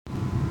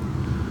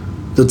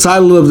The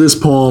title of this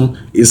poem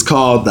is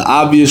called The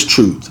Obvious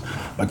Truth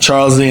by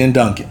Charles Ian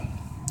Duncan.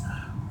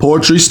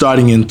 Poetry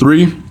starting in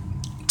 3,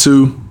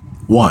 2,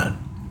 1.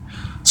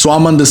 So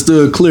I'm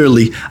understood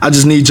clearly. I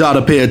just need y'all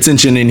to pay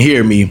attention and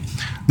hear me.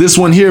 This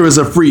one here is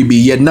a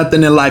freebie, yet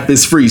nothing in life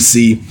is free,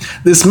 see?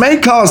 This may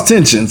cause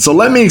tension, so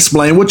let me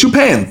explain what you're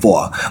paying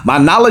for. My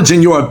knowledge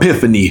and your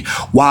epiphany,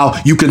 while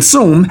you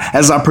consume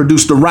as I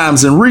produce the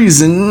rhymes and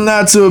reason,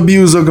 not to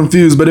abuse or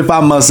confuse, but if I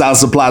must, I'll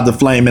supply the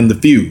flame and the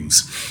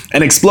fuse.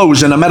 An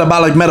explosion of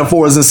metabolic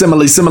metaphors and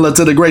similes similar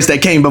to the grace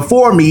that came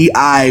before me,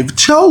 I've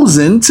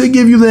chosen to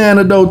give you the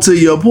antidote to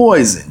your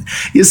poison.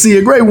 You see,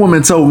 a great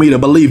woman told me to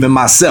believe in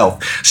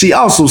myself. She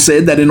also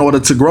said that in order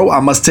to grow, I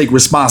must take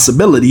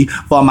responsibility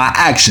for my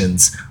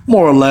actions,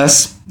 more or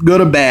less, good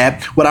or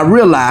bad. What I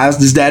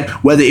realized is that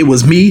whether it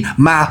was me,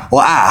 my,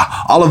 or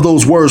I, all of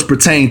those words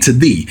pertain to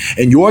thee.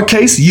 In your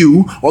case,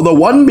 you, or the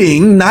one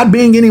being, not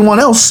being anyone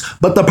else,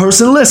 but the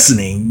person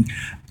listening.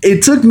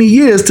 It took me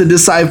years to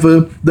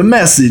decipher the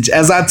message,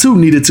 as I too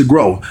needed to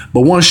grow.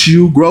 But once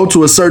you grow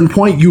to a certain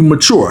point, you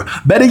mature.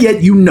 Better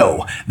yet, you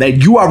know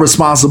that you are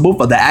responsible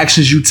for the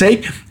actions you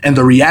take and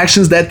the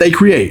reactions that they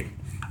create.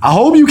 I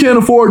hope you can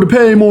afford to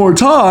pay more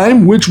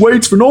time, which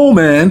waits for no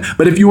man,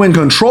 but if you're in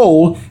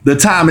control, the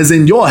time is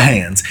in your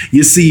hands.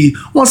 You see,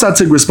 once I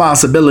took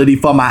responsibility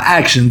for my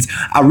actions,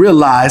 I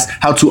realized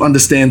how to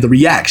understand the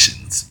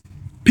reactions.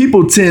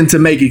 People tend to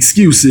make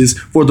excuses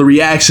for the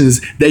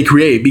reactions they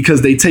create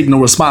because they take no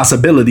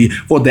responsibility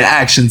for the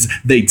actions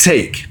they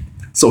take.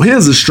 So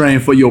here's a strain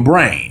for your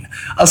brain.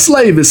 A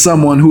slave is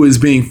someone who is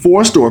being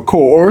forced or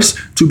coerced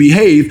to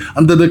behave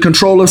under the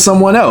control of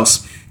someone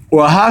else,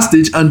 or a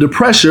hostage under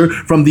pressure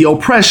from the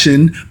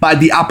oppression by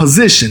the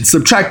opposition.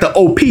 Subtract the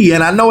OP,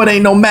 and I know it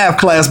ain't no math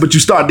class, but you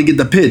start to get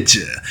the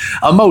picture.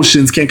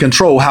 Emotions can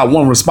control how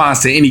one responds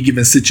to any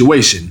given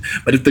situation.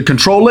 But if the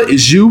controller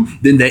is you,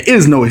 then there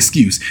is no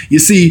excuse. You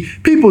see,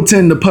 people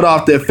tend to put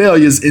off their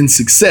failures in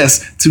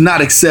success to not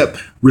accept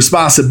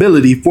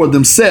responsibility for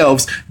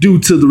themselves due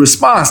to the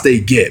response they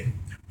get.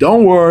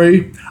 Don't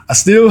worry, I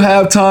still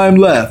have time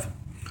left.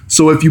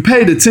 So if you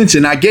paid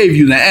attention, I gave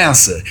you the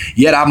answer,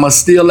 yet I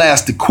must still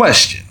ask the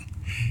question.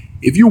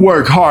 If you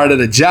work hard at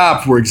a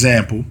job, for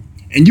example,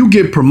 and you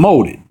get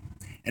promoted,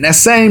 and that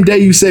same day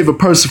you save a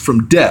person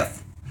from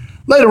death,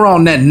 later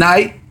on that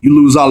night, you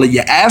lose all of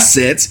your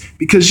assets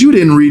because you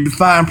didn't read the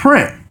fine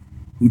print.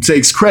 Who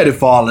takes credit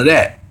for all of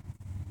that?